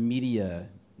traditional media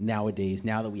nowadays?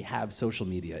 Now that we have social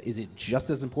media, is it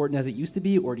just as important as it used to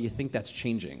be, or do you think that's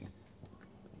changing?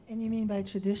 And you mean by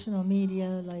traditional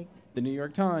media, like The New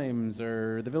York Times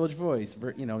or the Village Voice?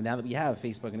 You know, now that we have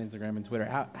Facebook and Instagram and Twitter,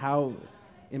 how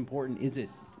important is it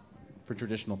for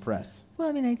traditional press? Well,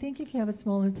 I mean, I think if you have a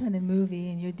small independent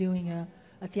movie and you're doing a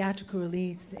theatrical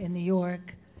release in New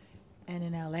York, and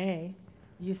in LA,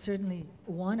 you certainly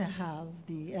want to have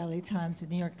the LA Times, the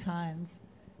New York Times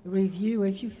review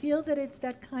if you feel that it's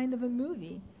that kind of a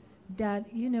movie.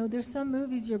 That, you know, there's some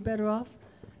movies you're better off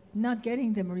not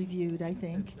getting them reviewed, I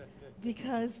think,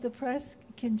 because the press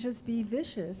can just be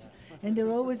vicious, and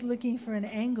they're always looking for an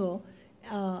angle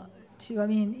I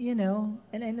mean, you know,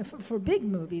 and for big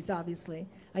movies, obviously.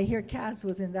 I hear Cats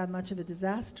wasn't that much of a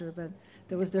disaster, but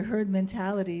there was the herd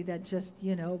mentality that just,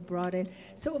 you know, brought it.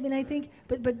 So, I mean, I think,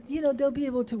 but you know, they'll be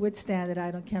able to withstand it.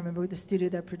 Can't remember the studio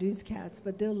that produced Cats,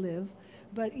 but they'll live.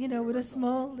 But, you know, with a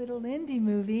small little indie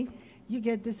movie, you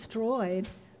get destroyed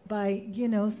by, you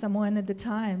know, someone at the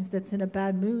Times that's in a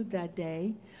bad mood that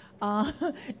day.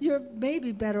 You're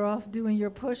maybe better off doing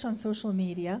your push on social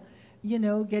media, you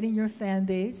know, getting your fan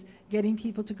base, getting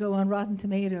people to go on Rotten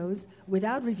Tomatoes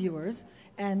without reviewers,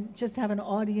 and just have an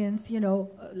audience, you know,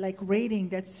 like rating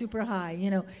that's super high. You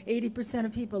know, 80%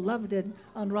 of people loved it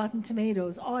on Rotten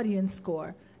Tomatoes, audience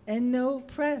score, and no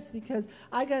press, because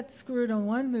I got screwed on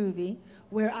one movie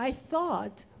where I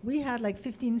thought we had like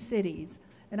 15 cities,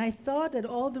 and I thought that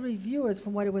all the reviewers,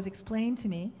 from what it was explained to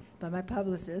me by my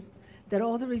publicist, that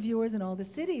all the reviewers in all the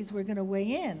cities were going to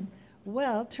weigh in.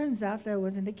 Well, turns out that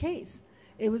wasn't the case.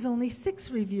 It was only 6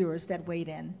 reviewers that weighed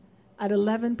in at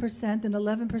 11% and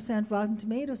 11% Rotten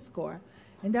Tomatoes score.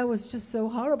 And that was just so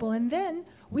horrible. And then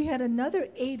we had another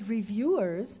 8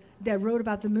 reviewers that wrote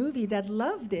about the movie that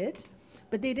loved it,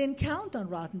 but they didn't count on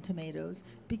Rotten Tomatoes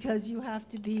because you have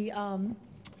to be,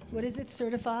 what is it,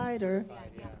 certified or? Yeah,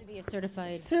 you have to be a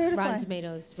certified. Rotten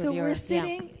Tomatoes so reviewer. we're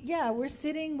sitting, we're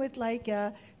sitting with like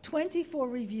 24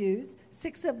 reviews.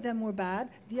 6 of them were bad.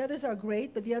 The others are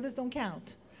great, but the others don't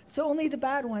count. So only the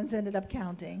bad ones ended up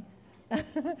counting.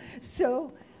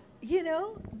 So, you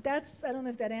know, I don't know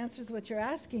if that answers what you're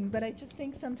asking, but I just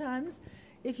think sometimes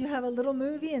if you have a little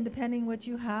movie and depending what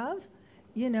you have,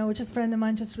 you know, just a friend of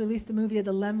mine just released a movie at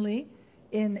the Laemmle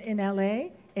in LA,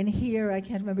 and here, I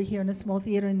can't remember, here in a small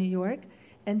theater in New York,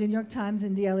 and the New York Times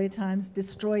and the LA Times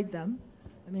destroyed them.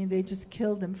 I mean, they just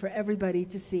killed them for everybody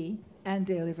to see, and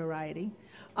Daily Variety.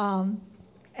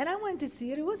 And I went to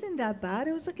see it. It wasn't that bad.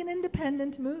 It was like an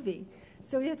independent movie.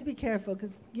 So you have to be careful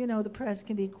because, you know, the press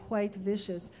can be quite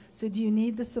vicious. So do you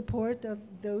need the support of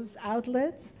those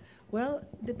outlets? Well,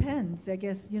 depends, I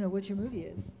guess, you know, what your movie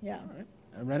is. Yeah. All right.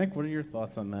 Rennick, what are your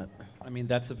thoughts on that? I mean,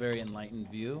 that's a very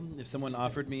enlightened view. If someone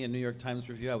offered me a New York Times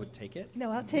review, I would take it.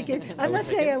 No, I'll take it. I'm not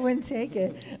saying I wouldn't take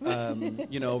it.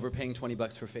 You know, overpaying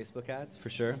 $20 for Facebook ads, for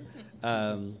sure.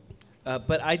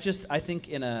 But I think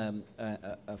in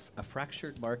a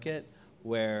fractured market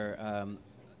where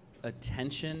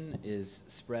attention is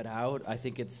spread out, I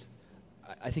think it's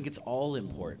all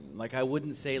important. Like, I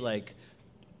wouldn't say, like,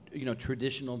 you know,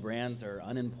 traditional brands are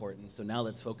unimportant, so now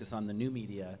let's focus on the new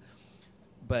media.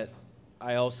 But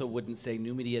I also wouldn't say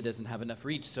new media doesn't have enough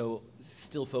reach, so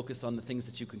still focus on the things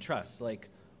that you can trust. Like,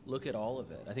 look at all of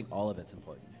it. I think all of it's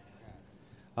important.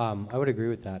 I would agree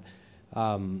with that.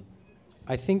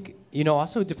 I think, you know,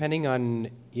 also depending on,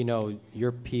 you know,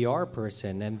 your PR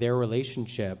person and their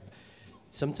relationship,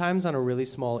 sometimes on a really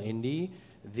small indie,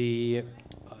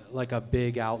 like a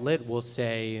big outlet will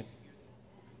say,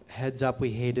 heads up, we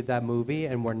hated that movie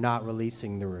and we're not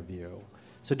releasing the review.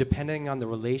 So depending on the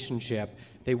relationship,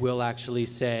 they will actually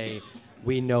say,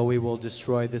 we know we will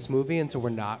destroy this movie, and so we're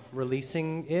not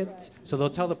releasing it. So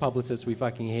they'll tell the publicist, we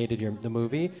fucking hated the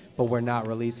movie, but we're not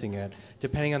releasing it,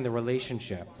 depending on the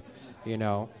relationship, you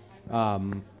know?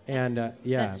 Yeah.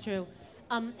 That's true.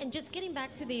 And just getting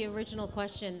back to the original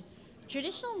question,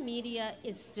 traditional media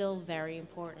is still very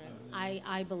important,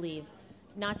 I believe.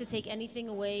 Not to take anything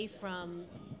away from,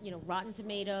 you know, Rotten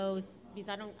Tomatoes, because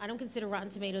I don't consider Rotten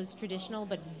Tomatoes traditional,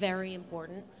 but very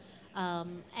important.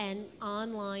 And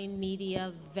online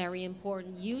media, very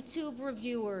important. YouTube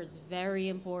reviewers, very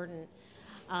important.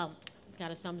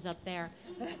 Got a thumbs up there.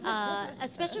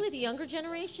 Especially with the younger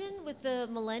generation, with the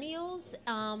millennials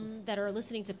that are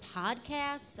listening to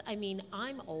podcasts. I mean,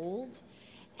 I'm old.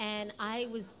 And I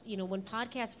was, you know, when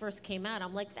podcasts first came out,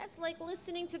 I'm like, that's like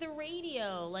listening to the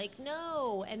radio. Like,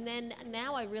 no. And then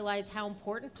now I realize how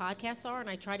important podcasts are, and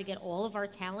I try to get all of our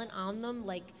talent on them.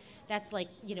 Like, that's like,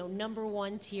 you know,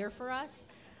 #1 tier for us.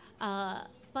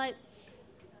 But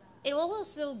it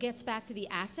also gets back to the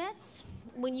assets.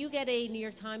 When you get a New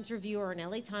York Times review or an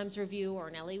LA Times review or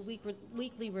an LA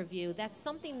Weekly review, that's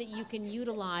something that you can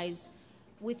utilize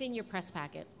within your press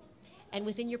packet and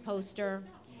within your poster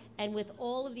and with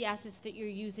all of the assets that you're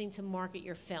using to market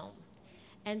your film.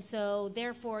 And so,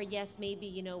 therefore, yes, maybe,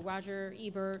 you know, Roger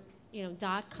Ebert, you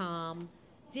know, .com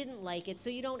didn't like it, so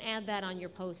you don't add that on your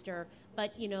poster.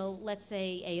 But let's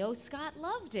say A.O. Scott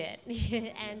loved it,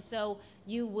 and so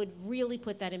you would really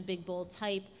put that in big bold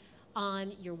type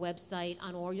on your website,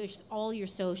 on all your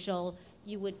social.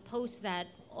 You would post that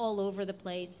all over the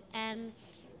place, and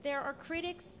there are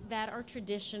critics that are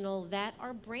traditional, that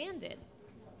are branded,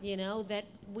 that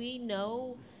we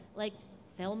know, like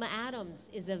Thelma Adams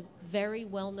is a very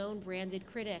well-known branded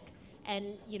critic,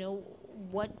 and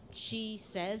what she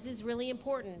says is really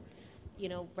important.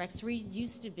 Rex Reed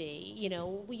used to be.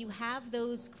 You have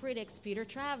those critics, Peter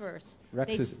Travers.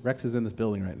 Rex is in this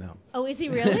building right now. Oh, is he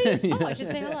really? Yeah. Oh, I should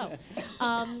say hello.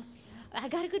 I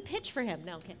got a good pitch for him.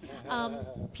 No, okay.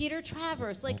 Peter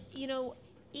Travers,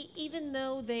 even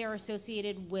though they are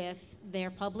associated with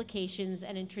their publications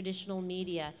and in traditional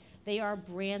media, they are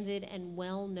branded and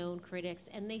well-known critics,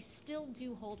 and they still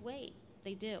do hold weight.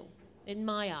 They do, in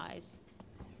my eyes.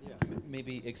 Yeah.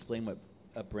 Maybe explain what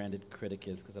a branded critic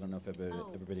is, because I don't know if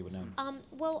everybody would know.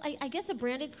 Well, I guess a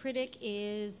branded critic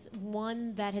is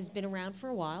one that has been around for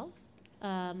a while,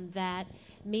 that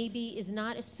maybe is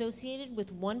not associated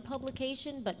with one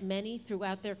publication, but many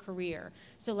throughout their career.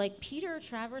 So like Peter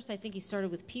Travers, I think he started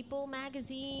with People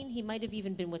magazine. He might have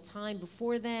even been with Time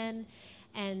before then.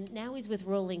 And now he's with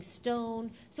Rolling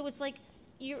Stone. So it's like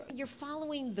you're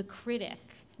following the critic,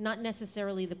 not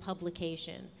necessarily the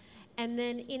publication. And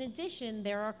then in addition,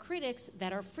 there are critics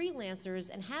that are freelancers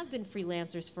and have been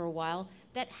freelancers for a while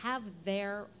that have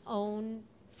their own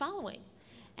following.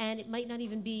 And it might not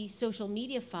even be social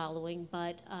media following,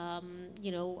 but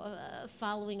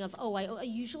following of, I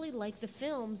usually like the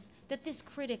films that this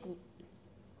critic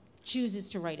chooses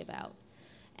to write about.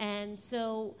 And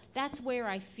so that's where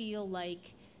I feel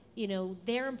like,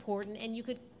 they're important. And you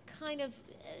could kind of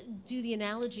do the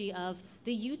analogy of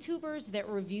the YouTubers that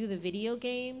review the video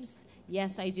games.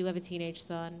 Yes, I do have a teenage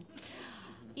son.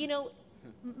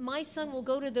 My son will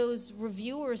go to those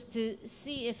reviewers to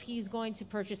see if he's going to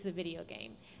purchase the video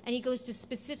game. And he goes to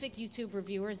specific YouTube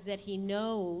reviewers that he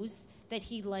knows that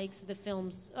he likes the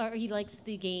films, or he likes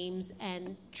the games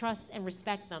and trusts and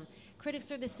respect them.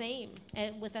 Critics are the same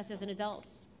with us as an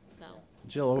adults. So,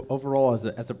 Jill, overall,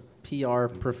 as a PR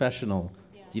professional,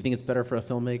 do you think it's better for a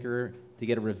filmmaker to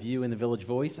get a review in the Village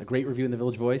Voice, a great review in the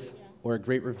Village Voice, or a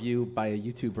great review by a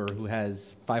YouTuber who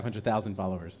has 500,000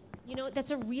 followers?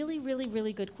 That's a really, really,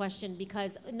 really good question,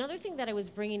 because another thing that I was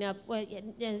bringing up,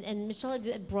 and Michelle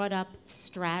had brought up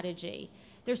strategy.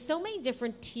 There's so many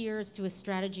different tiers to a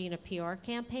strategy in a PR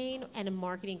campaign and a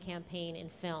marketing campaign in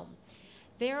film.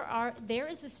 There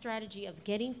is the strategy of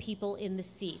getting people in the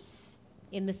seats,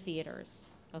 in the theaters,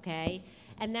 okay?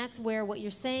 And that's where what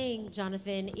you're saying,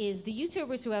 Jonathan, is the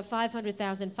YouTubers who have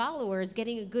 500,000 followers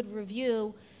getting a good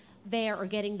review there, or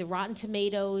getting the Rotten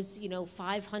Tomatoes,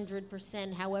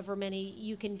 500%, however many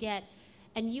you can get,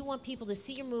 and you want people to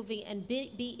see your movie and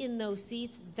be in those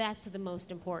seats. That's the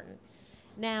most important.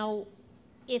 Now,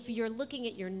 if you're looking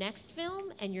at your next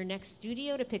film and your next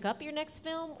studio to pick up your next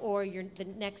film, or the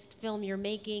next film you're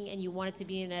making and you want it to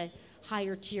be in a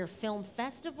higher tier film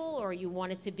festival, or you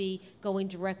want it to be going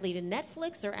directly to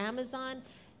Netflix or Amazon,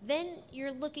 then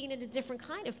you're looking at a different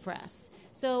kind of press.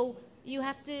 So you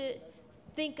have to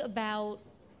think about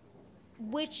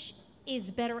which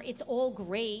is better. It's all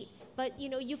great, but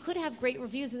you could have great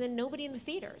reviews and then nobody in the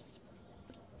theaters.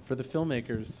 For the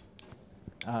filmmakers,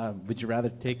 would you rather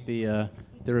take the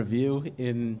review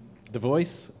in The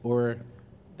Voice or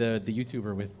the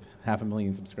YouTuber with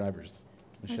 500,000 subscribers?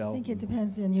 Michelle? I think it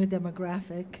depends on your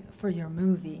demographic for your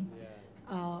movie.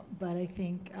 But I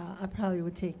think I probably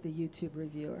would take the YouTube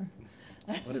reviewer.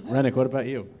 Rennick, what about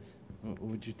you? What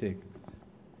would you take?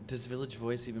 Does Village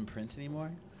Voice even print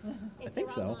anymore? I think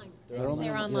so. They're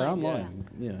online. They're online.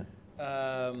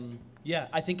 Yeah. Yeah,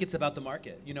 I think it's about the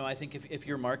market. I think if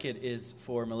your market is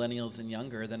for millennials and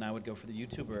younger, then I would go for the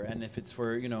YouTuber. And if it's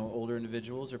for, older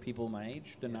individuals or people my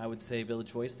age, then I would say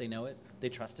Village Voice. They know it. They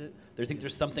trust it. They think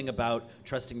there's something about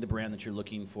trusting the brand that you're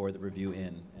looking for the review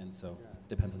in. And so it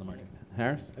depends on the market.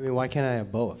 Harris? I mean, why can't I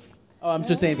have both? Oh, I'm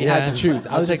just saying if you had to choose.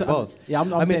 I'll take both.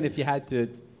 I'm saying if you had to.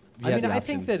 I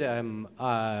think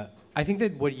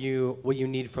that what you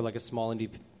need for like a small indie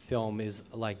film is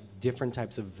like different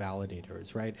types of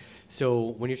validators, right?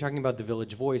 So when you're talking about the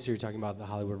Village Voice, or you're talking about the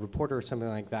Hollywood Reporter or something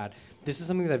like that, this is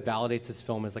something that validates this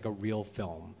film as like a real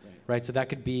film, right? So that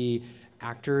could be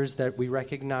actors that we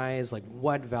recognize, like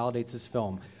what validates this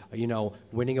film. you know,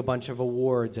 winning a bunch of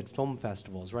awards at film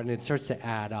festivals, right? And it starts to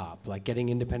add up, like getting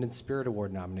Independent Spirit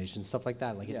Award nominations, stuff like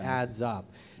that. Like it adds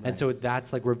up. Right. And so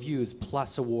that's like reviews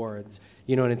plus awards,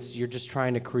 you know, and you're just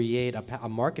trying to create a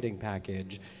marketing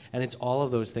package, and it's all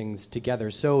of those things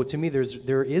together. So to me,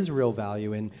 there is real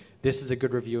value in this is a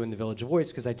good review in the Village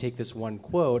Voice because I take this one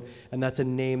quote, and that's a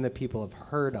name that people have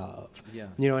heard of. Yeah.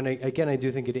 You know, and again, I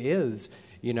do think it is,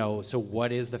 you know, so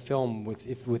what is the film with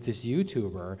this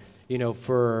YouTuber? You know,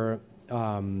 for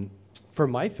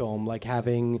my film, like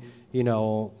having, you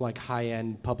know, like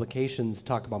high-end publications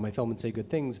talk about my film and say good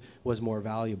things was more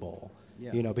valuable.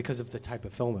 Yeah. You know, because of the type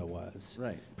of film it was.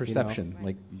 Right. Perception, you know?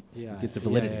 Like gives it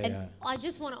validity. And I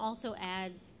just want to also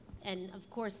add, and of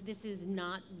course this is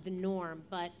not the norm,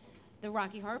 but the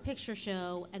Rocky Horror Picture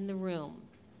Show and The Room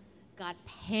got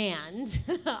panned,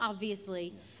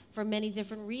 obviously, for many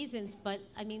different reasons. But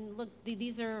I mean, look,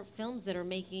 these are films that are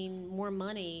making more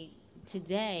money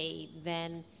today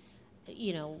than,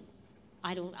 you know,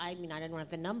 I don't have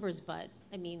the numbers, but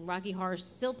I mean, Rocky Horror's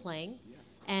still playing,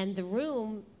 and The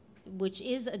Room, which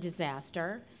is a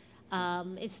disaster,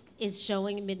 is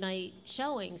showing a midnight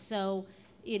showing. So,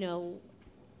 you know,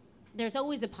 there's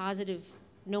always a positive,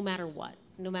 no matter what.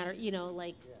 No matter, you know,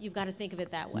 like, you've got to think of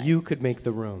it that way. You could make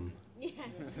The Room. Yes,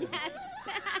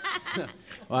 yes.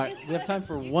 All right, we have time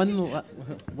for one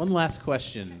last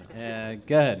question.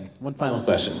 Go ahead, one final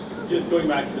question. Just going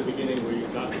back to the beginning where you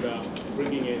talked about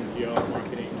bringing in your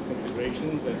marketing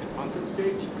considerations at the concept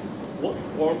stage, what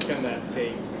form can that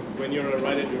take? When you're a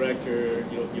writer-director,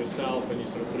 you know, yourself, and you're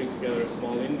sort of putting together a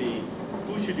small indie,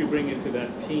 who should you bring into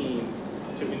that team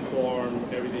to inform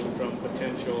everything from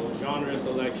potential genre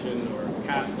selection or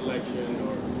cast selection,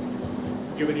 or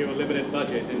given you a limited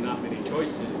budget and not many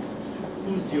choices,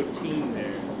 who's your team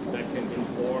there that can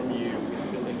inform you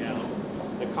in building out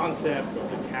the concept or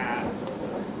the cast or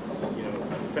the, you know,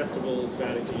 festival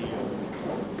strategy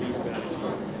or release strategy?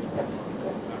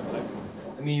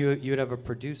 I mean, you would have a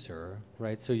producer,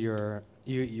 right? So you're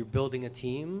building a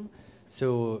team.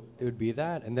 So it would be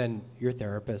that, and then your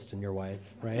therapist and your wife,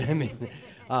 right? I mean,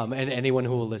 and anyone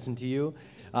who will listen to you.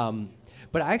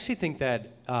 But I actually think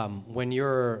that when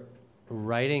you're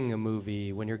writing a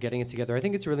movie, when you're getting it together, I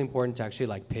think it's really important to actually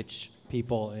like pitch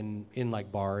people in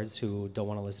like bars who don't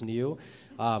want to listen to you,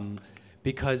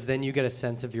 because then you get a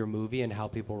sense of your movie and how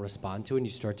people respond to it, and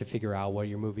you start to figure out what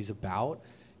your movie's about.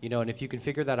 You know, and if you can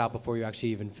figure that out before you actually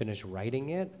even finish writing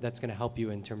it, that's going to help you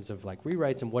in terms of like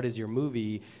rewrites and what is your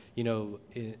movie, you know,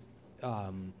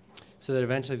 so that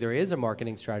eventually there is a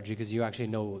marketing strategy because you actually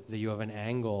know that you have an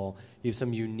angle, you have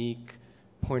some unique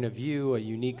point of view, a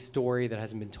unique story that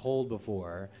hasn't been told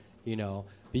before, you know.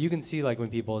 But you can see like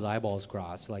when people's eyeballs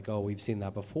cross, like, oh, we've seen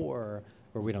that before,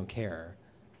 or we don't care,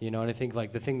 you know. And I think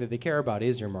like the thing that they care about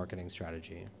is your marketing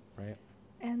strategy, right?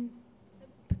 And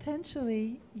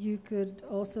potentially, you could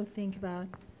also think about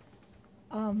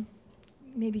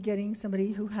maybe getting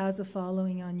somebody who has a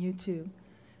following on YouTube.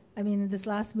 I mean, this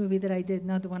last movie that I did,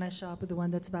 not the one I shot, but the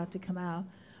one that's about to come out,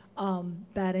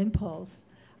 Bad Impulse,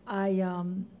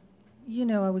 you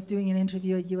know, I was doing an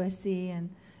interview at USC, and,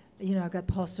 you know, I got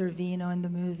Paul Sorvino in the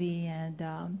movie, and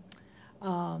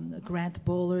Grant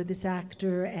Bowler, this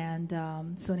actor, and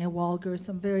Sonia Walger,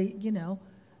 some very, you know,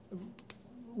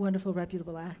 wonderful,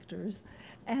 reputable actors.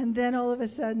 And then all of a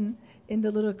sudden, in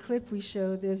the little clip we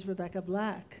showed, there's Rebecca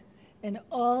Black. And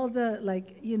all the,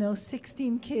 like, you know,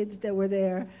 16 kids that were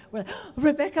there were like, oh,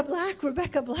 Rebecca Black,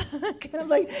 Rebecca Black. And I'm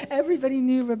like, everybody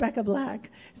knew Rebecca Black.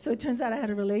 So it turns out I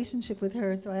had a relationship with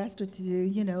her, so I asked her to do,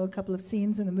 you know, a couple of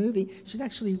scenes in the movie. She's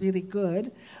actually really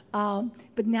good.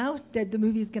 But now that the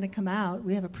movie is going to come out,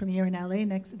 we have a premiere in LA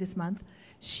this month,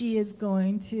 she is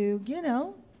going to, you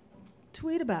know,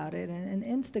 tweet about it and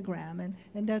Instagram,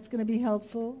 and that's going to be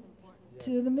helpful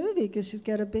to the movie because she's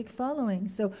got a big following.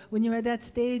 So when you're at that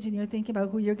stage and you're thinking about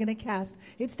who you're going to cast,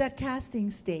 it's that casting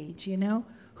stage, you know?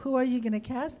 Who are you going to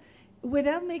cast?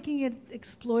 Without making it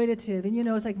exploitative. And, you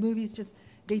know, it's like movies just,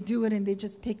 they do it and they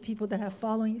just pick people that have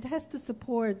following. It has to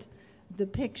support the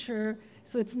picture,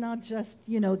 so it's not just,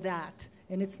 you know, that.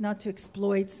 And it's not to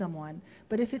exploit someone.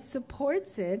 But if it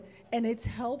supports it and it's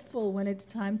helpful when it's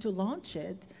time to launch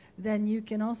it, then you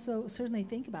can also certainly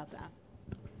think about that.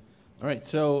 All right,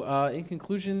 so in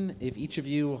conclusion, if each of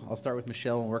you, I'll start with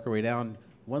Michelle and work our way down,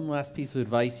 one last piece of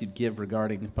advice you'd give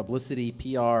regarding publicity,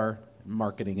 PR,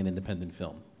 marketing, and independent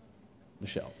film.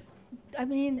 Michelle. I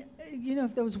mean, you know,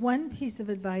 if there was one piece of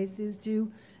advice is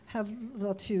to have,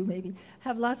 well, two maybe,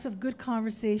 have lots of good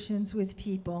conversations with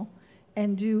people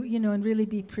and do, you know, and really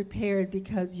be prepared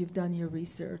because you've done your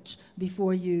research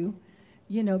before you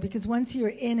know, because once you're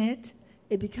in it,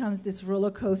 it becomes this roller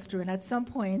coaster. And at some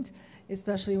point,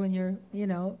 especially when you're,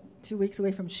 2 weeks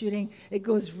away from shooting, it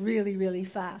goes really, really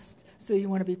fast. So you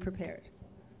want to be prepared.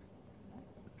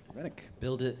 Rennick.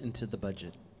 Build it into the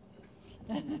budget.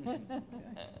 Harris.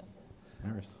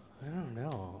 I don't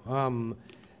know.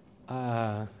 That's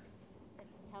a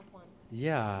tough one.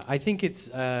 Yeah, I think it's.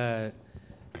 I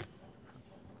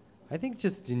think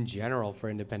just in general for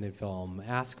independent film,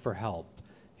 ask for help.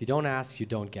 If you don't ask, you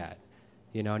don't get.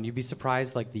 And you'd be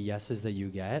surprised like the yeses that you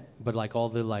get, but like all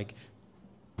the like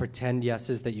pretend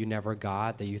yeses that you never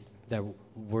got, that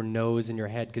were no's in your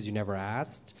head because you never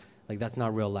asked. Like that's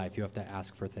not real life. You have to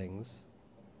ask for things.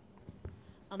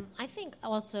 I think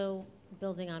also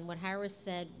building on what Harris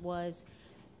said was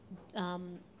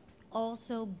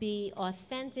also be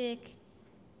authentic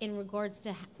in regards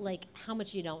to like how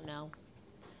much you don't know.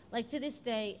 Like to this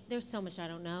day, there's so much I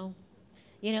don't know,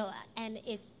 and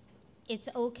it's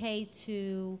okay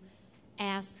to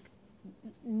ask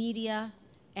media,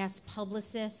 ask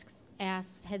publicists,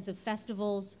 ask heads of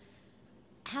festivals,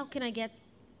 how can I get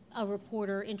a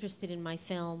reporter interested in my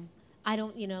film? I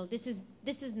don't,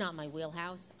 this is not my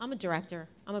wheelhouse. I'm a director,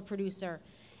 I'm a producer,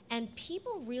 and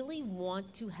people really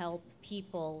want to help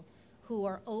people who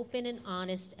are open and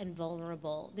honest and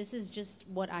vulnerable. This is just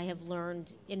what I have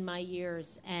learned in my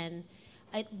years, and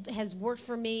it has worked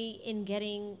for me in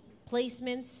getting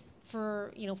placements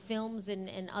for films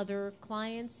and other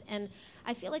clients, and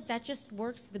I feel like that just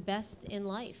works the best in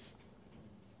life.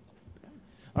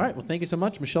 All right, well, thank you so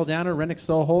much. Michelle Downer, Rennick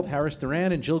Soholt, Harris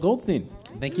Duran, and Jill Goldstein.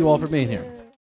 Thank you all for being here.